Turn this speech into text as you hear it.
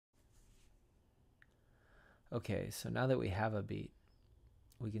Okay, so now that we have a beat,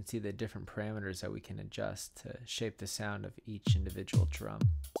 we can see the different parameters that we can adjust to shape the sound of each individual drum.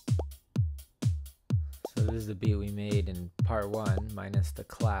 So this is the beat we made in part 1, minus the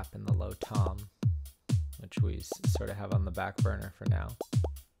clap and the low tom, which we sort of have on the back burner for now.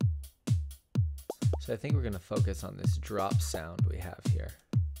 So I think we're going to focus on this drop sound we have here.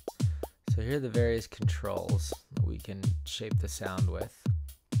 So here are the various controls that we can shape the sound with.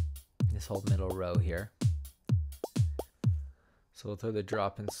 This whole middle row here. So we'll throw the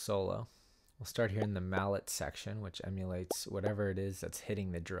drop in solo. We'll start here in the mallet section, which emulates whatever it is that's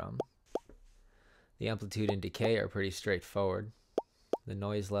hitting the drum. The amplitude and decay are pretty straightforward. The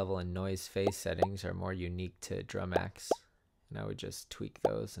noise level and noise phase settings are more unique to Drumaxx, and I would just tweak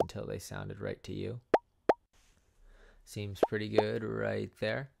those until they sounded right to you. Seems pretty good right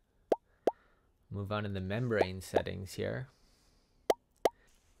there. Move on to the membrane settings here.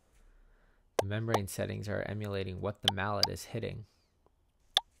 The membrane settings are emulating what the mallet is hitting.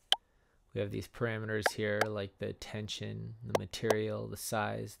 We have these parameters here like the tension, the material, the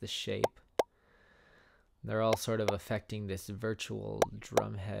size, the shape. They're all sort of affecting this virtual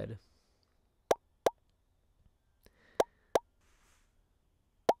drum head.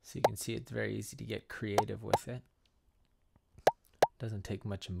 So you can see it's very easy to get creative with it. Doesn't take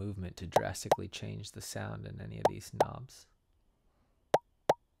much movement to drastically change the sound in any of these knobs.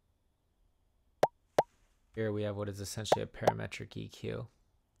 Here we have what is essentially a parametric EQ.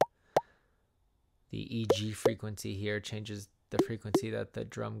 The EG frequency here changes the frequency that the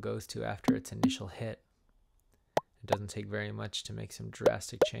drum goes to after its initial hit. It doesn't take very much to make some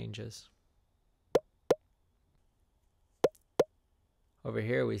drastic changes. Over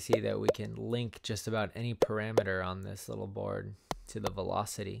here we see that we can link just about any parameter on this little board to the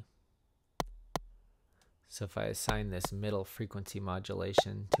velocity. So if I assign this middle frequency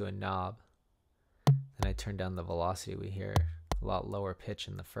modulation to a knob, then I turn down the velocity, we hear a lot lower pitch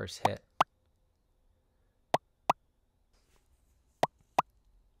in the first hit.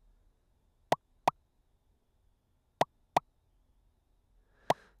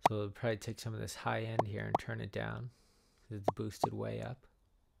 So we'll probably take some of this high end here and turn it down because it's boosted way up.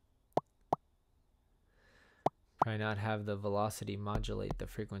 Probably not have the velocity modulate the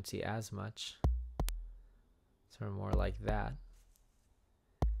frequency as much. Sort of more like that.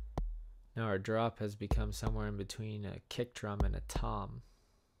 Now our drop has become somewhere in between a kick drum and a tom.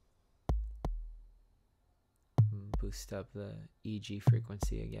 Boost up the EG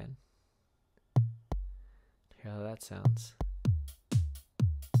frequency again. Hear how that sounds.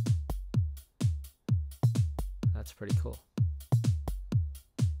 That's pretty cool.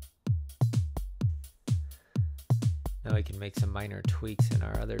 Now we can make some minor tweaks in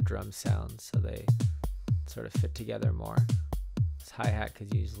our other drum sounds so they sort of fit together more. This hi-hat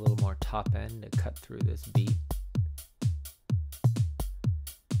could use a little more top end to cut through this beat. And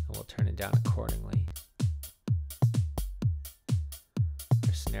we'll turn it down accordingly.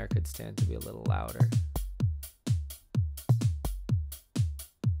 Our snare could stand to be a little louder.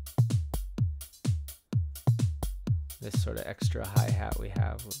 This sort of extra hi-hat we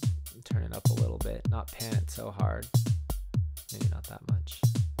have, we'll turn it up a little bit, not pan it so hard, maybe not that much.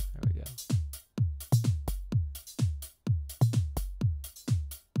 There we go.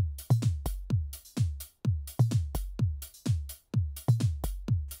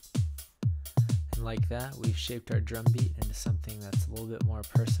 And like that, we've shaped our drum beat into something that's a little bit more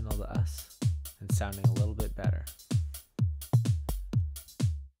personal to us and sounding a little bit better.